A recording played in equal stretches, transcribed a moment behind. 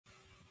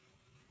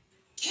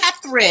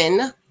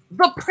Catherine,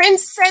 the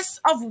Princess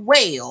of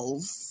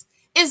Wales,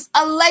 is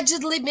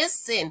allegedly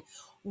missing.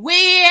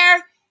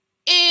 Where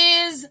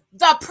is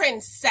the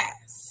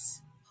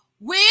princess?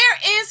 Where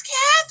is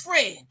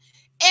Catherine?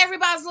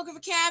 Everybody's looking for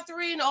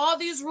Catherine. All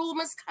these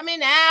rumors coming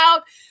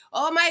out.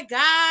 Oh my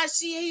God,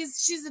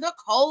 she's in a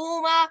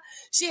coma.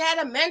 She had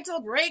a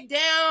mental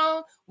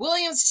breakdown.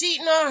 William's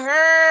cheating on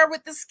her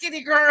with the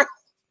skinny girl.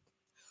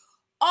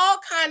 All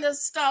kind of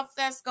stuff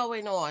that's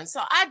going on.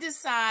 So I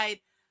decide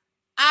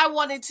I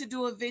wanted to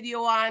do a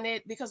video on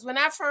it because when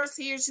I first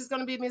hear she's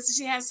going to be missing,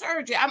 she has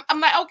surgery. I'm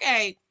like,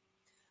 okay,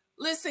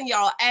 listen,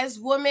 y'all, as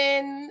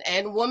women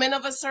and women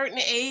of a certain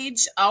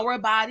age, our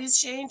bodies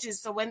changes.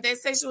 So when they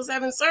say she was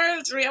having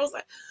surgery, I was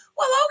like,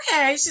 well,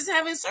 okay, she's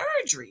having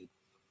surgery.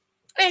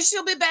 And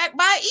she'll be back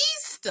by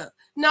Easter.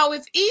 Now,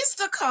 if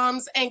Easter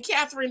comes and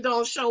Catherine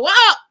don't show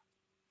up,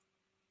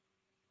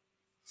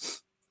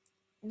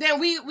 then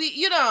we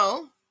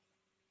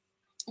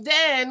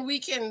then we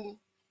can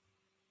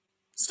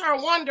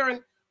start wondering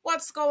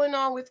what's going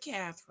on with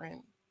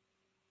Catherine.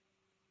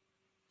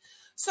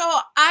 So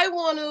I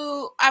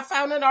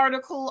found an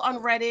article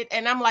on Reddit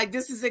and I'm like,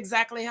 this is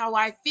exactly how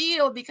I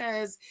feel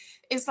because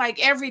it's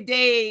like every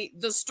day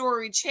the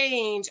story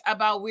change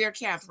about where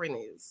Catherine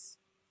is.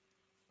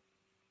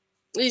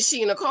 Is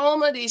she in a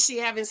coma? Is she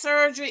having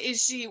surgery?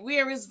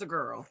 Where is the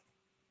girl?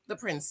 The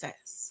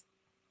princess.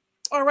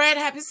 All right,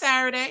 happy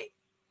Saturday.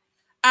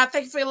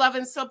 Thank you for your love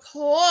and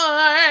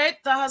support.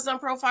 The Husband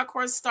Profile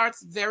course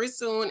starts very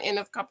soon in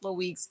a couple of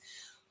weeks.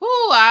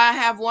 Ooh, I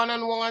have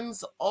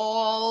one-on-ones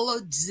all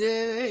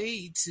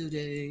day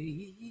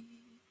today.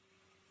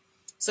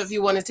 So if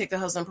you want to take the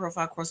Husband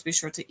Profile course, be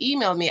sure to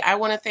email me. I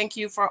want to thank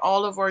you for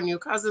all of our new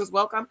cousins.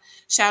 Welcome.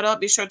 Shout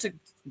out. Be sure to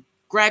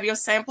grab your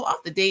sample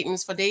of the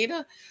Dayton's for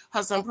Data,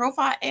 Husband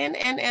Profile, and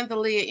the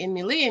Leah in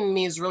Me. Leah in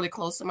Me is really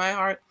close to my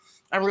heart.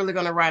 I'm really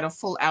going to write a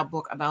full out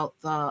book about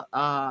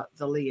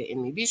the Leah in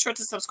Me. Be sure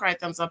to subscribe,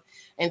 thumbs up,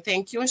 and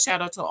thank you. And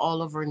shout out to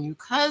all of our new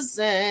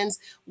cousins.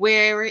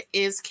 Where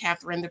is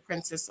Catherine, the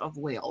Princess of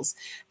Wales?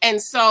 And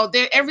so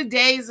every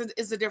day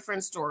is a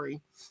different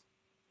story.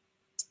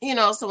 You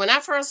know, so when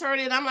I first heard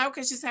it, I'm like,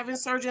 okay, she's having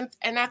surgery.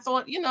 And I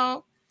thought, you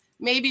know,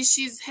 maybe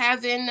she's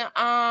having,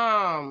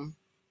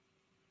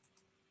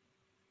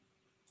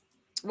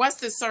 what's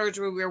the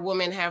surgery where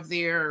women have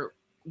their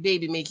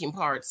baby making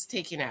parts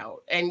taken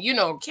out? And you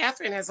know,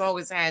 Catherine has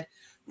always had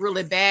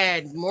really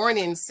bad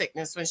morning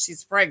sickness when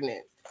she's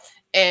pregnant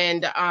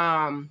and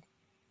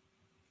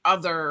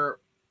other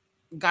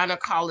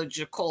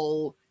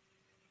gynecological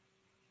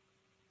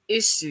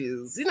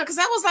issues, you know, because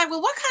I was like,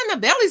 well, what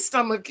kind of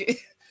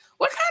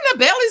what kind of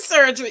belly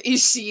surgery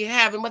is she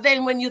having? But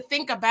then when you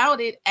think about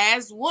it,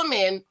 as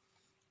women,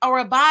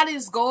 our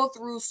bodies go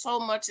through so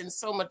much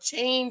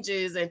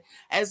changes. And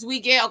as we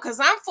get, because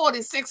I'm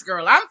 46,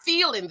 girl, I'm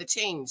feeling the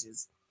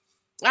changes.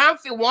 I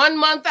feel 1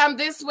 month I'm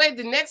this way,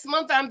 the next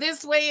month I'm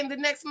this way, and the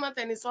next month.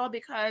 And it's all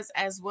because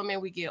as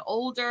women, we get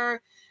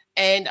older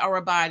and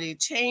our body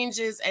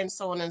changes and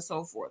so on and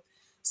so forth.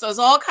 So it's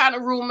all kind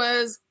of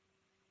rumors.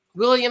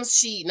 William's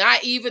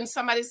cheating.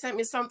 Somebody sent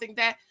me something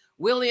that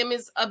William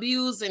is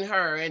abusing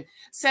her and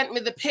sent me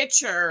the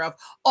picture of,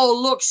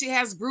 oh, look, she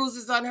has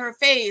bruises on her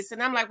face.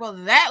 And I'm like, well,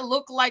 that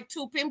looked like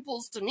 2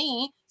 pimples to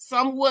me.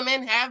 Some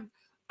women have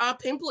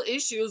pimple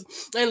issues,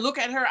 and look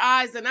at her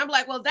eyes. And I'm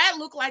like, well, that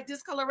looked like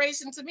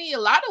discoloration to me. A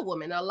lot of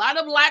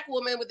Black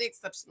women, with the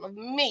exception of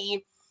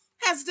me,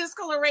 has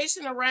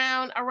discoloration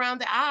around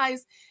the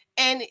eyes.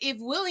 And if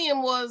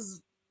William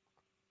was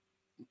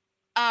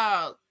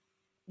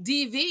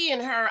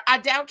DVing her, I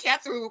doubt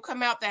Catherine would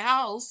come out the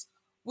house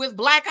with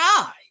black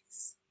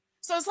eyes.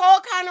 So it's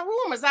all kind of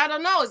rumors. I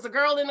don't know. Is the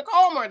girl in the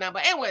coma or not?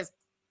 But anyways,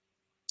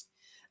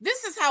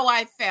 this is how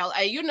I felt.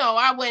 You know,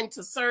 I went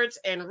to search,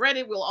 and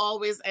Reddit will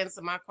always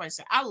answer my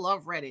question. I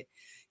love Reddit.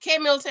 K.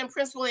 Middleton,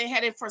 Prince William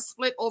headed for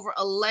split over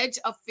alleged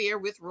affair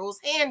with Rose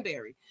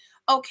Hanbury.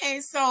 Okay,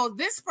 so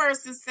this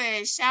person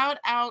says, shout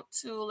out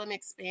to, let me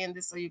expand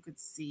this so you could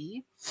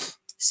see.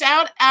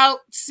 Shout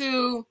out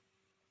to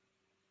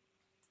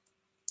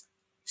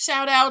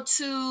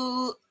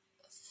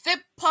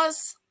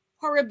Thippus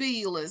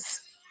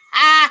Horribilis.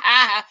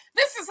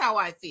 This is how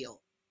I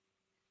feel.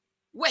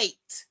 Wait.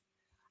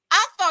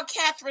 I thought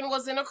Catherine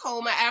was in a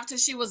coma after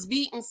she was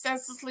beaten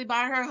senselessly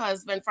by her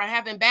husband for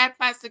having bad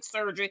plastic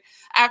surgery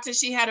after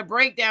she had a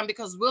breakdown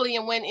because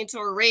William went into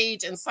a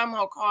rage and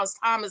somehow caused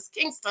Thomas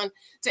Kingston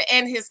to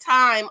end his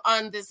time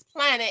on this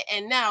planet.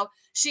 And now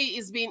she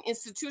is being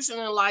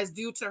institutionalized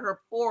due to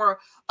her poor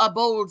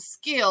abode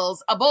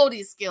skills,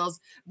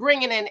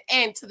 bringing an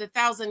end to the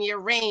 1,000-year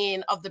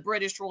reign of the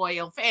British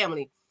royal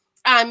family.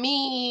 I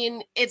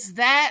mean, it's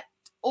that,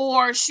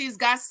 or she's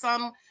got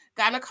some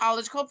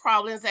gynecological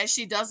problems that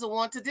she doesn't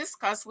want to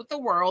discuss with the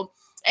world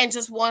and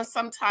just wants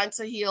some time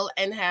to heal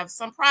and have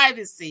some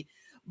privacy.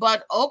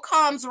 But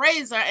Occam's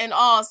razor and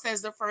all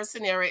says the first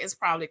scenario is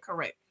probably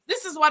correct.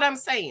 This is what I'm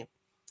saying.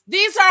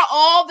 These are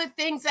all the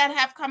things that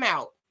have come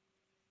out.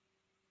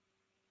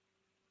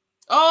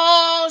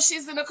 Oh,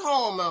 she's in a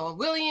coma.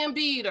 William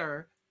beat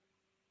her.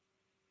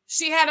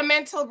 She had a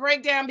mental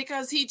breakdown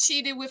because he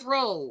cheated with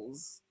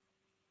Rose.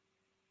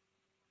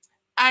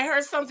 I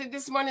heard something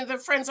this morning. The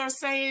friends are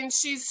saying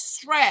she's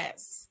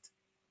stressed.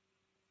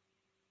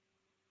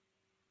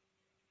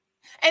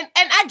 And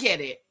I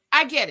get it.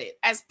 I get it.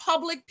 As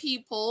public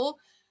people,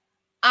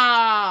 you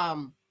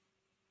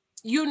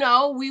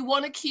know, we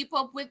want to keep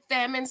up with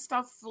them and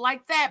stuff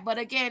like that. But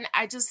again,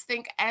 I just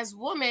think as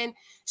women,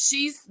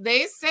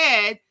 they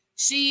said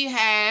she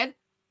had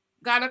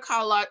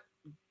gynecolog,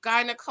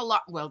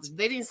 well,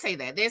 they didn't say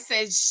that. They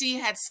said she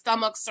had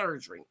stomach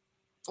surgery.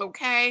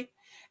 Okay.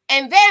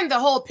 And then the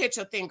whole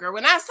picture thing, girl.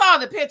 When I saw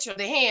the picture of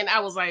the hand,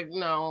 I was like,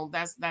 no,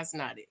 that's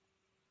not it.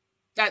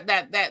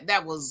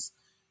 That was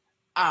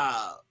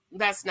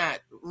that's not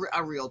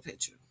a real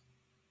picture.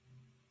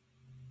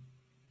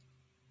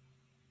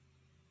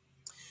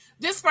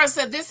 This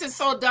person said, this is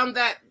so dumb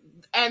that,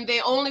 and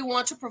they only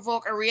want to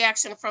provoke a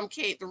reaction from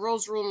Kate. The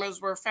Rose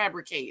rumors were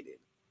fabricated.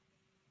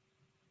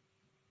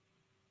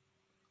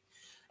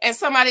 And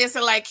somebody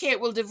said, like, Kate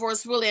will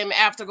divorce William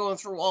after going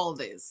through all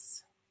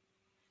this.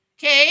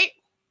 Kate?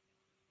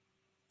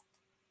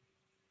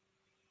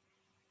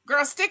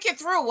 Girl, stick it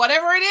through,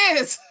 whatever it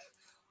is.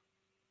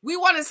 We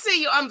want to see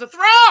you on the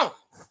throne.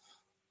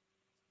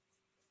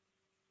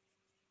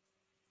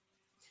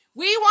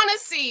 We want to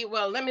see,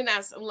 well, let me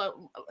not,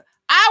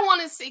 I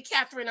want to see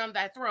Catherine on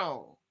that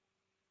throne.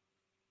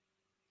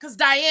 Because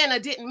Diana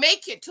didn't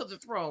make it to the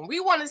throne. We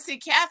want to see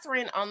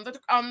Catherine on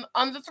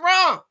the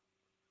throne.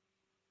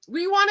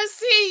 We want to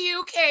see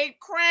you, Kate,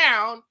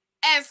 crowned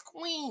as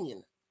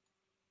queen.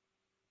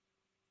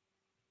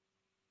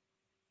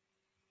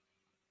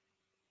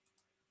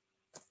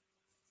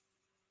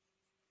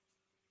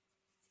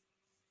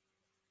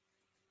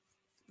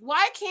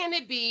 Why can't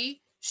it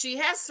be she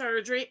has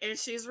surgery and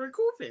she's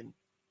recouping?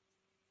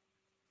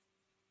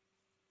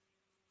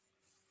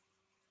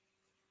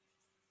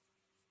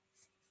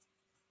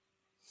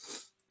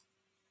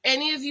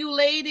 Any of you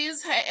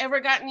ladies have ever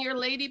gotten your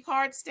lady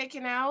parts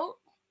taken out?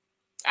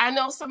 I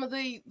know some of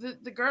the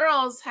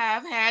girls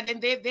have had,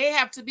 and they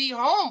have to be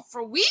home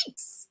for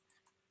weeks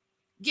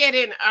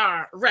getting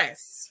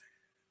rest.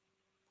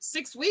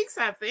 6 weeks,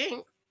 I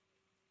think.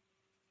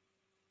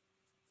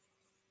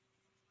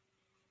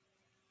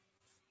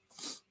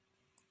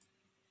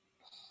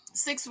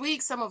 Six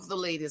weeks, some of the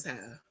ladies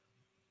have.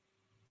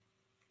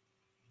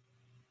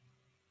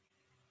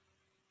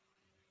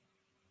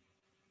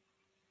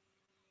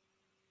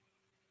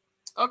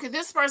 Okay,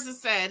 this person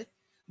said,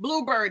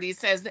 Bluebirdie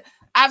says,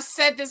 I've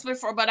said this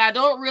before, but I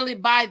don't really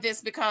buy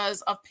this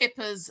because of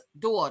Pippa's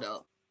daughter.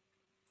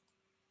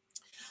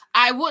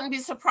 I wouldn't be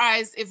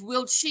surprised if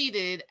Will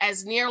cheated,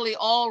 as nearly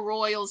all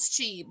royals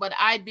cheat, but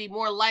I'd be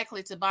more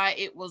likely to buy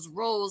it was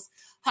Rose's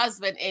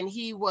husband and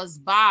he was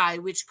bi,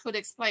 which could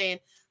explain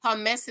how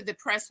messy the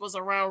press was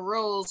around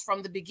Rose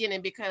from the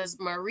beginning, because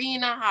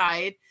Marina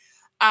Hyde,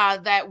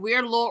 that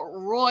weird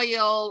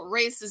royal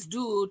racist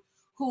dude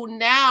who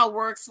now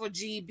works for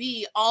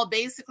GB, all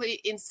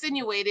basically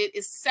insinuated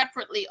is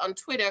separately on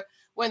Twitter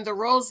when the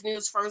Rose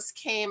news first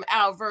came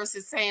out,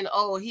 versus saying,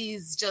 oh,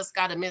 he's just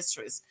got a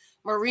mistress.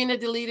 Marina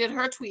deleted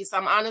her tweets.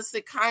 I'm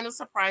honestly kind of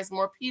surprised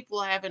more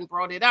people haven't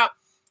brought it up,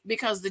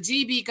 because the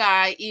GB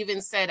guy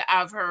even said,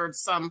 I've heard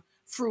some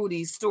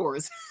fruity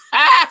stories.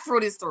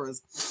 Fruity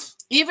stories.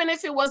 Even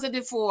if it was a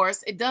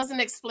divorce, it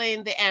doesn't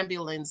explain the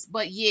ambulance.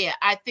 But yeah,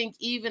 I think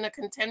even a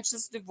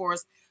contentious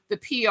divorce, the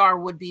PR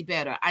would be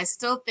better. I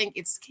still think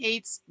it's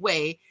Kate's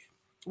way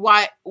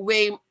more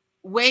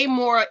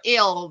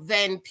ill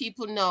than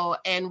people know,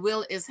 and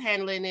Will is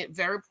handling it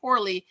very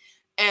poorly,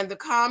 and the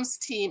comms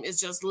team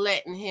is just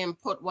letting him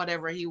put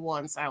whatever he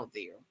wants out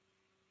there.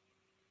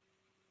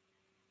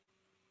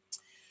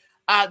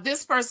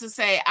 This person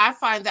say, I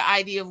find the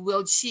idea of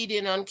Will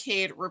cheating on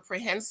Kate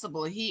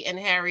reprehensible. He and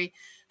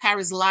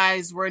Harry's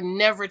lives were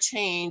never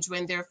changed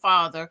when their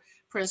father,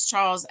 Prince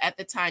Charles, at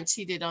the time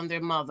cheated on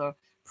their mother,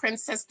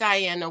 Princess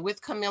Diana,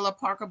 with Camilla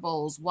Parker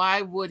Bowles.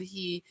 Why would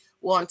he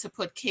want to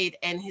put Kate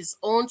and his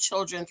own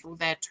children through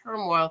that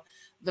turmoil?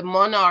 The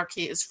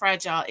monarchy is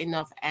fragile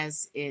enough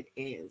as it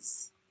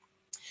is.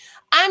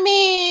 I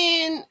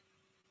mean,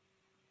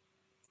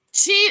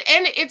 cheat,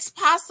 and it's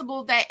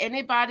possible that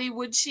anybody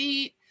would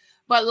cheat.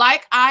 But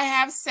like I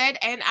have said,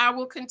 and I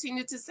will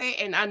continue to say,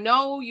 and I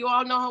know you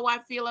all know how I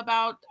feel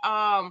about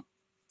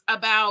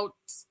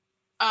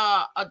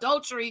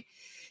adultery,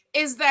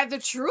 is that the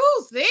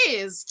truth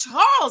is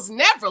Charles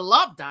never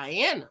loved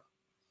Diana.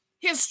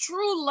 His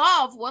true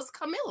love was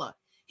Camilla.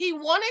 He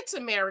wanted to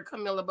marry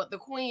Camilla, but the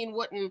queen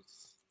wouldn't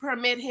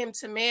permit him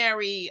to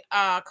marry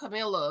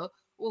Camilla,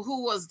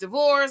 who was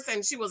divorced,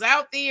 and she was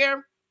out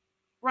there,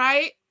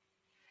 right?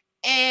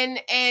 And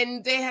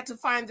they had to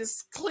find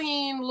this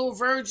clean little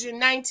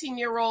virgin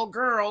 19-year-old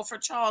girl for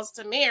Charles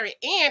to marry.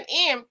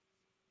 And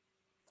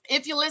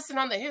if you listen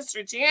on the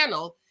History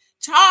Channel,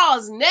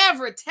 Charles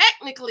never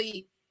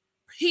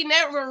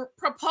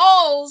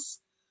proposed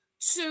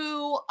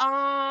to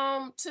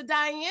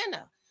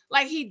Diana.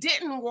 Like, he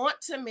didn't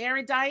want to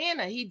marry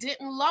Diana. He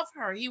didn't love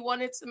her. He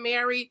wanted to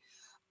marry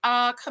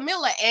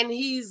Camilla, and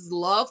he's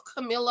loved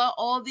Camilla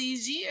all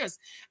these years.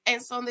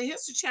 And so on the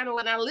History Channel,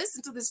 when I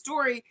listened to the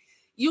story,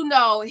 you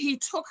know, he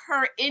took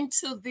her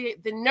into the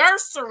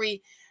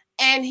nursery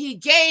and he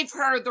gave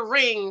her the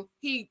ring.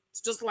 He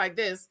just like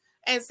this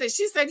and said,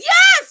 she said,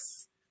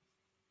 yes,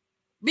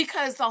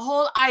 because the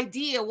whole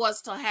idea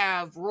was to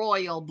have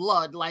royal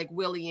blood like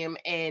William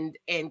and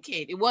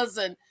Kate. It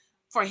wasn't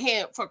for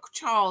him, for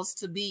Charles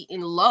to be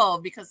in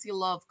love because he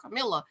loved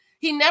Camilla.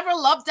 He never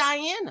loved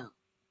Diana.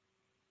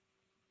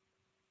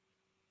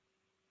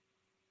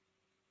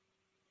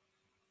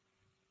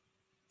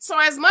 So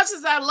as much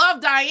as I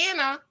love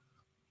Diana,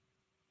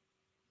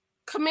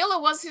 Camilla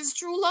was his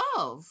true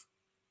love.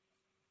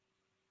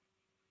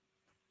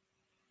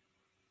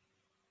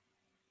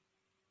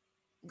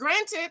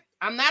 Granted,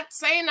 I'm not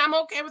saying I'm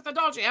okay with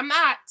adultery. I'm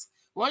not.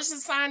 Once you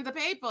sign the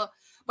paper.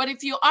 But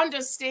if you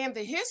understand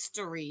the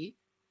history,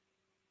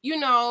 you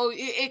know,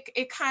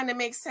 it kind of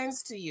makes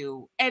sense to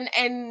you.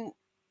 And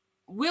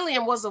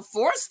William was a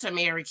force to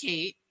marry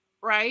Kate,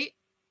 right?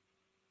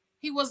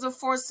 He was a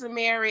force to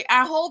marry.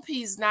 I hope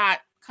he's not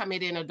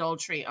committing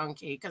adultery on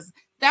Kate, because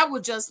that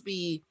would just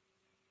be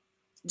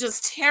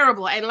just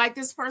terrible. And like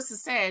this person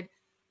said,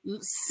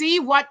 see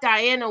what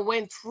Diana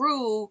went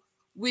through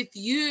with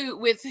you,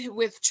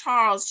 with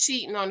Charles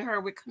cheating on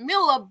her with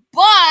Camilla,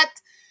 but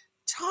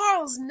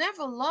Charles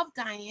never loved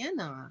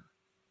Diana.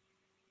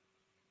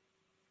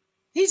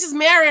 He just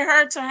married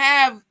her to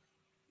have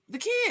the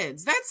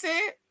kids. That's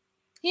it.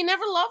 He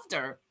never loved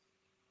her.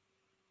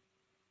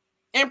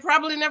 And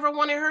probably never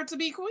wanted her to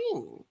be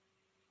queen.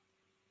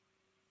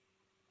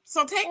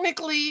 So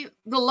technically,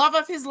 the love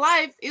of his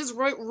life is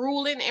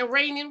ruling and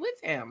reigning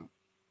with him.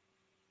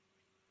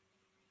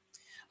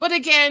 But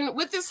again,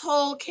 with this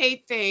whole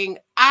Kate thing,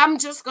 I'm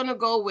just going to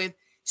go with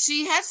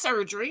she had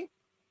surgery.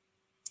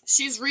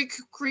 She's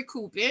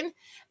recouping,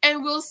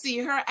 and we'll see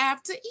her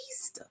after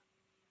Easter.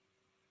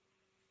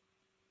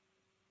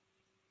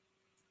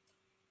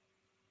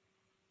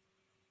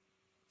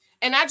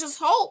 And I just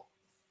hope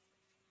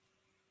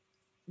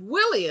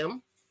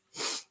William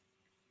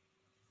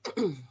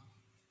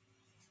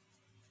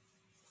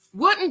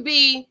wouldn't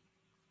be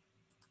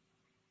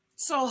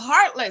so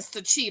heartless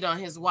to cheat on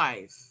his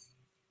wife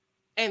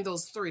and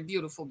those 3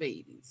 beautiful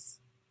babies.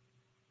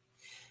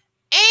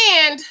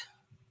 And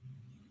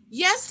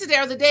yesterday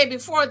or the day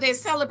before, they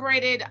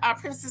celebrated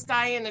Princess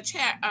Diana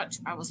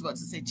I was about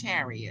to say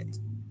charity.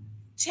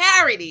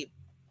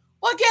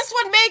 Well, guess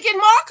what Meghan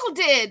Markle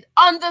did?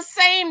 On the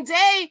same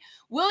day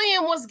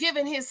William was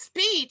giving his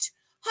speech,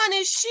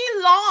 honey, she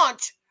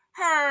launched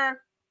her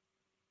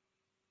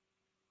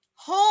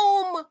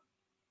home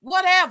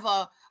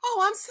whatever.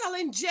 Oh, I'm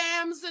selling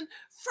jams and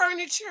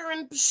furniture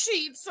and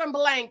sheets and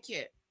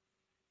blanket.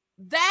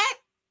 That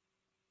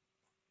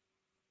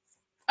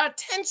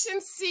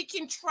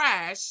attention-seeking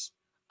trash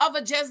of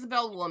a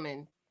Jezebel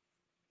woman.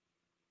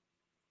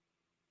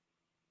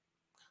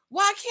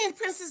 Why can't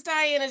Princess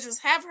Diana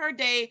just have her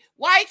day?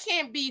 Why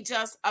can't it be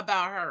just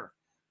about her?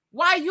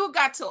 Why you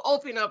got to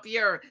open up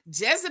your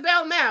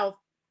Jezebel mouth?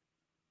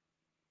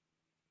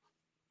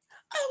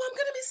 Oh, I'm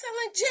going to be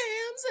selling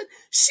jams and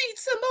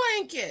sheets and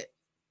blanket.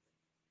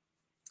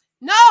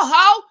 No,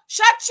 ho,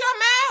 shut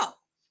your mouth.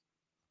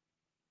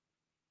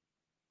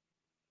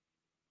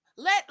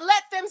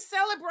 Let them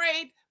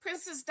celebrate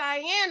Princess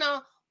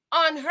Diana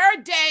on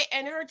her day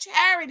and her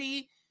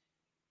charity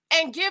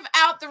and give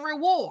out the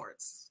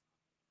awards.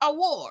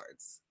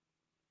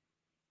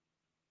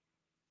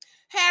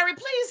 Harry,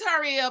 please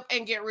hurry up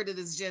and get rid of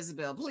this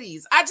Jezebel,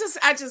 please. I just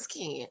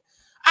can't.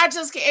 I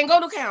just can't. And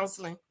go to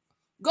counseling.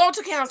 Go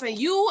to counseling.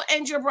 You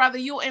and your brother,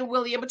 you and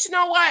William. But you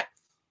know what?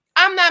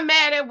 I'm not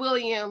mad at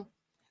William,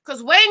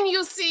 because when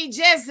you see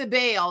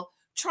Jezebel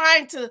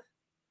trying to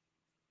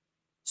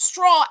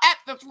straw at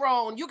the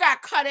throne, you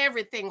got to cut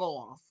everything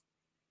off.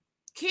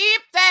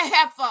 Keep that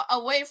heifer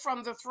away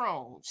from the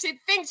throne. She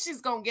thinks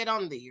she's going to get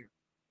on there.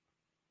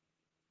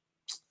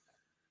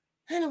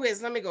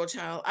 Anyways, let me go,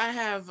 child. I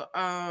have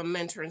a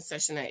mentoring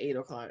session at 8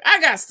 o'clock.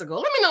 I got to go.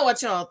 Let me know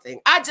what y'all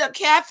think.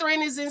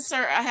 Catherine is in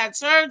I had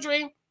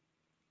surgery,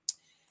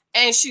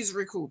 and she's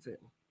recouping.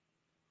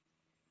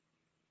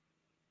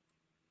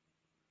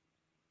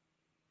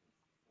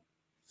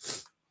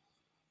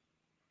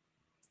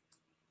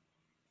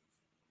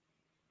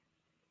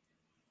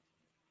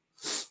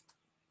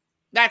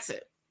 That's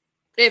it.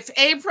 If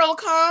April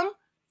come,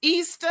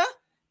 Easter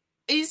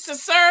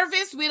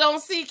service, we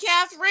don't see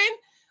Catherine,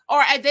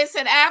 or they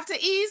said after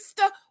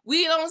Easter,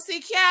 we don't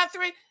see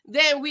Catherine,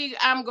 then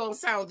I'm going to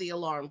sound the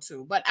alarm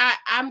too. But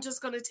I'm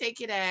just going to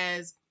take it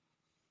as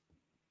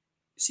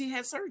she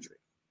had surgery.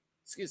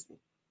 Excuse me.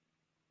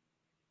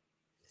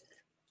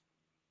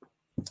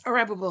 All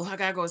right, boo-boo, I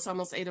got to go. It's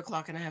almost 8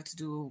 o'clock, and I have to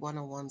do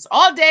one-on-ones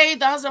all day.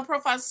 The Husband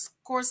Profile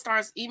course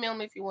starts. Email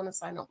me if you want to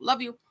sign up.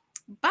 Love you.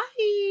 Bye.